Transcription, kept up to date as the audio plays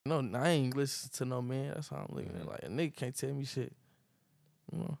No, I ain't listen to no man. That's how I'm looking at it. Like, a nigga can't tell me shit.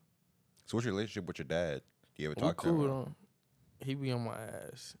 You know? So what's your relationship with your dad? Do you ever We talk to cool him? on. He be on my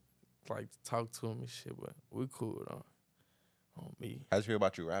ass. Like, talk to him and shit, but we cool on me. How does he feel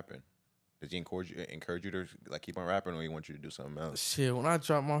about you rapping? Does he encourage you to like keep on rapping, or he want you to do something else? Shit, when I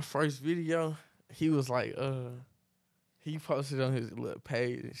dropped my first video, he was like, he posted on his little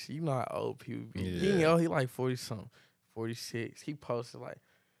page and shit. You know how old people be. Yeah. He ain't old, he like 40-something, 46. He posted like,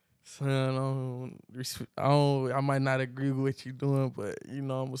 son, I might not agree with what you doing, but, you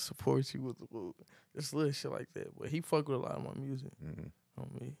know, I'm going to support you with just little shit like that. But he fuck with a lot of my music on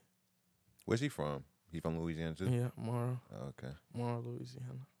me. Where's he from? He from Louisiana too? Yeah, Morrow. Oh, okay. Morrow,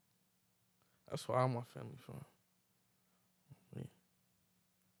 Louisiana. That's where all my family from.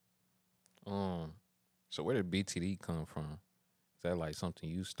 So where did BTD come from? Is that like something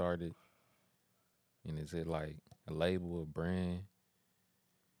you started? And is it like a label, a brand?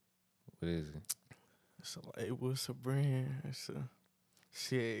 What is it? It's a label, it's a brand, it's a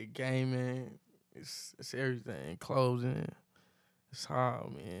shit, gaming, it's everything, clothing, it's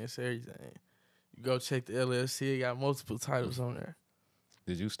hard, man, it's everything. You go check the LLC, it got multiple titles on there.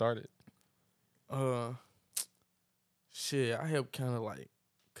 Did you start it? Shit, I helped kind of like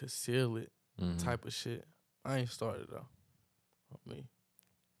conceal it, type of shit. I ain't started though. On me.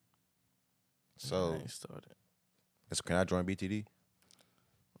 So I ain't started. can I join BTD?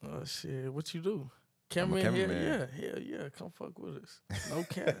 Shit, what you do? I'm a Cameraman, cameraman. hell yeah, come fuck with us. No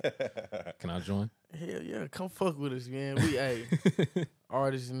cap. Can I join? Hell yeah, come fuck with us, man. We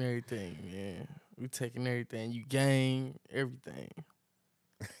artists and everything, man. We taking everything. You gang, everything.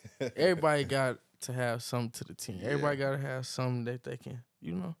 Everybody got to have something to the team. Yeah. Everybody got to have something that they can,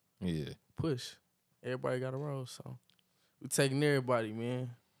 Yeah. push. Everybody got to roll, so we taking everybody,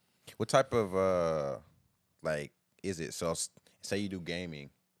 man. What type of like is it? So say you do gaming,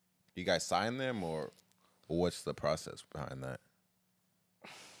 do you guys sign them or what's the process behind that?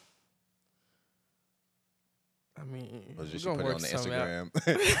 I mean, Or we just you gonna put it work on the something out.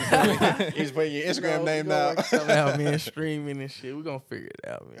 Instagram? You just put your Instagram name we gonna now. work something out, man. Streaming and shit. We gonna figure it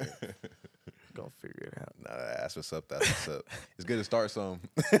out, man. We gonna figure it out. Nah, that's what's up. That's what's up. It's good to start some.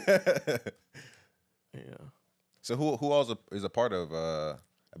 Yeah. So who else is a part of a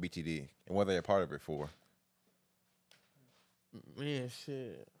BTD, and what are they a part of it for? Man,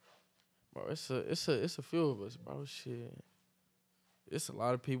 shit, bro. It's a few of us, bro. Shit, it's a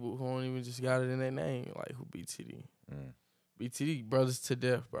lot of people who don't even just got it in their name, like who BTD. BTD brothers to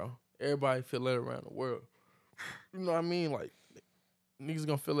death, bro. Everybody feel that around the world. You know what I mean? Like niggas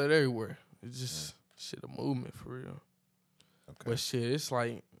gonna feel that everywhere. It's just shit, a movement for real. Okay. But shit, it's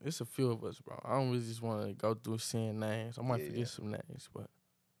like it's a few of us, bro. I don't really just want to go through saying names. I might forget some names, but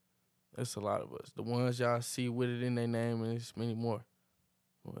it's a lot of us. The ones y'all see with it in their name, and it's many more.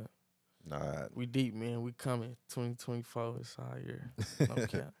 But Nah. we deep, man. We coming. 2024. It's our year. No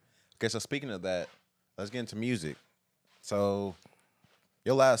cap. Okay, so speaking of that, let's get into music. So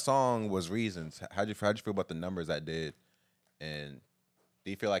your last song was Reasons. How'd you feel about the numbers that did? And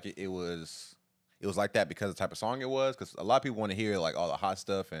do you feel like it was like that because of the type of song it was? Because a lot of people want to hear like all the hot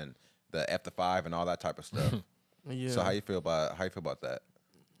stuff and the F5 and all that type of stuff. Yeah. So how you feel about that?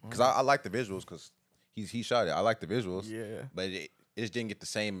 Because I like the visuals because he shot it. I like the visuals. Yeah. But it just didn't get the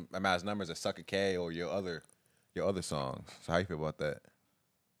same amount of numbers as Sucker K or your other songs. So how you feel about that?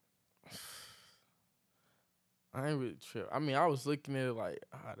 I ain't really trip. I mean, I was looking at it like,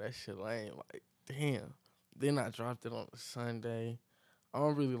 that shit lame. Like, damn. Then I dropped it on a Sunday. I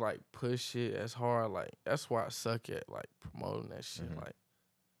don't really like push it as hard. Like, that's why I suck at like promoting that shit. Like,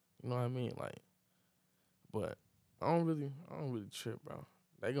 you know what I mean? Like, but I don't really trip, bro.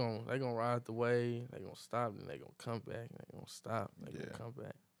 They gonna ride the wave. They gonna stop, and they gonna come back. And they gonna stop. They gonna come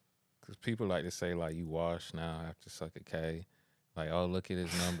back. Because people like to say like you washed now after Sucker K. Like, oh, look at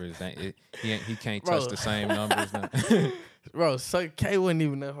his numbers. He can't touch the same numbers now. Bro, Sucker K wasn't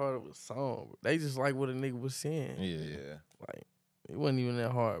even that hard of a song. Bro. They just like what a nigga was saying. Yeah. Like, it wasn't even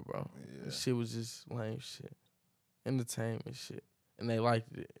that hard, bro. Yeah. The shit was just lame shit. Entertainment shit. And they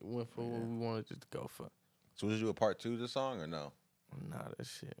liked it. It went for what we wanted it to go for. So did you do a part 2 of the song or no? Nah, that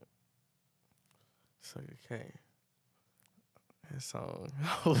shit. Sucker K. That song.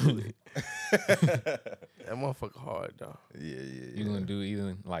 Holy. That motherfucker hard, though. Yeah. You gonna do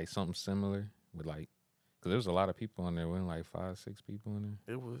either like something similar with like, because there was a lot of people on there. Wasn't like 5, 6 people in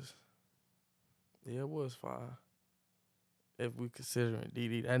there? It was 5. If we considering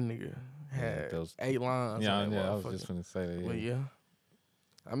DD, that nigga had those 8 lines. Yeah, on that I was motherfucker. just gonna say that. But yeah.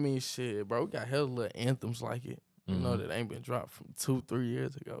 I mean, shit, bro. We got hella little anthems like it. You know, that ain't been dropped from 2-3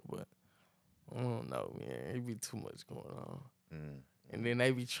 years ago. But I don't know, man. It be too much going on. And then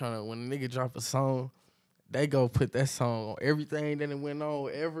they be trying to, when a nigga drop a song, they go put that song on everything that it went on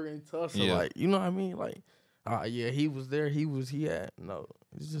ever in Tulsa. Yeah. Like, you know what I mean? Like, yeah, he was there. He had. No,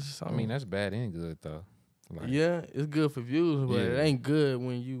 it's just a song. I mean, that's bad and good though. Like, yeah, it's good for views, but it Yeah. ain't good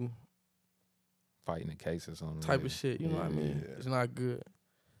when you fighting a case or something. type yeah. of shit. You know what I mean? Yeah. It's not good.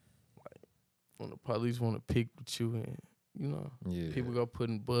 Like, when the police want to pick with you and, you know, Yeah. people go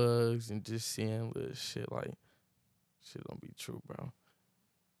putting bugs and just seeing little shit like, shit don't be true, bro.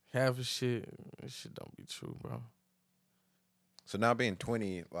 Half of shit don't be true, bro. So now being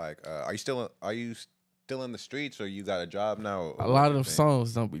 20, like, are you still in the streets, or you got a job now? Or A what lot of you them think?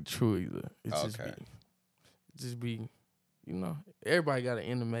 songs don't be true either. It Okay. just be, you know, everybody got to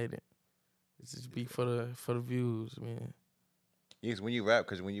animate it. It just be for the views, man. Yes, when you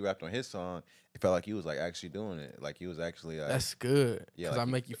rapped on his song, it felt like you was like actually doing it. Like you was actually like, That's good. Yeah, Cause like I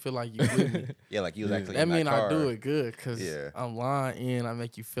you- make you feel like you with me. yeah, like you was Yeah. actually That in mean that car. I do it good. Cause Yeah. I'm lying in. I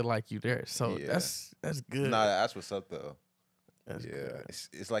make you feel like you there. So Yeah. that's good. Nah, that's what's up though. That's Yeah, good.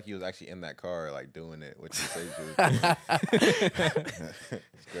 it's like you was actually in that car, like doing it. What you say you was doing.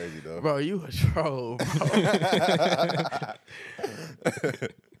 It's crazy though. Bro, you a troll, bro.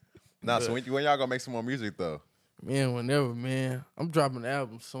 Nah, so when y'all gonna make some more music though? Man, whenever, man. I'm dropping an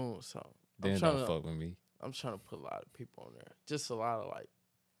album soon, so Then don't fuck with me. I'm trying to put a lot of people on there. Just a lot of like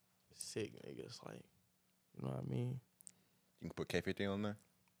sick niggas, like, you know what I mean? You can put K50 on there.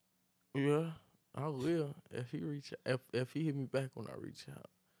 Yeah, I will. If he hit me back when I reach out.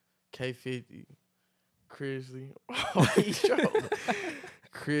 K50, Crisley. Oh, he trolling.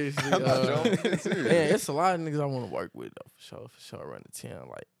 Crisley. I'm not joking, I'm serious. Yeah, it's a lot of niggas I want to work with though, for sure. Run the 10,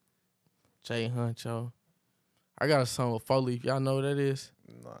 like Jay Huncho. I got a song with Foley. Y'all know what that is?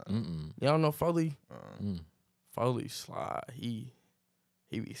 Nah. Y'all know Foley? Mm. Foley slide. He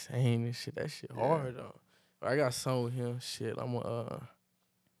be saying this shit. That shit Yeah. hard though. But I got a song with him. Shit, I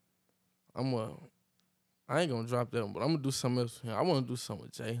ain't gonna drop that one, but I'm gonna do something else with him. I wanna do something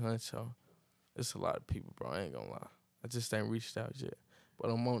with Jay Huncho. It's a lot of people, bro. I ain't gonna lie. I just ain't reached out yet. But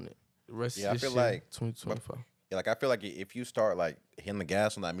I'm on it. The rest Yeah, I of this feel year, like- 2024. Yeah, like I feel like if you start like hitting the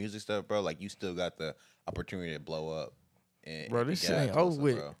gas on that music stuff, bro, like you still got the opportunity to blow up. And, Bro, this shit ain't over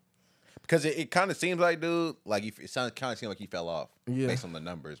with. Because it kind of seems like, dude, like it kind of seems like you fell off Yeah. based on the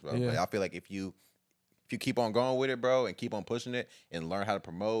numbers, bro. Yeah. Like, I feel like if you keep on going with it, bro, and keep on pushing it and learn how to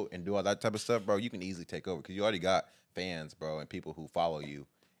promote and do all that type of stuff, bro, you can easily take over because you already got fans, bro, and people who follow you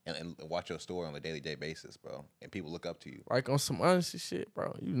and watch your story on a daily basis, bro, and people look up to you. Like on some honest shit,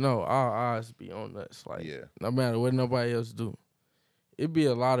 bro. You know our eyes be on us. Like Yeah. no matter what nobody else do. It be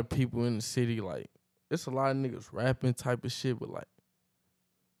a lot of people in the city, like, it's a lot of niggas rapping type of shit, but like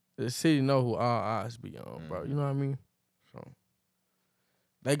the city know who our eyes be on, bro. You know what I mean? So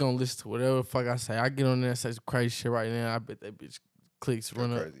they gonna listen to whatever the fuck I say. I get on there and say some crazy shit right now. I bet that bitch clicks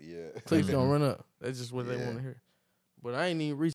run up. Crazy, yeah. Clicks gonna run up. That's just what they Yeah. want to hear. But I ain't even reach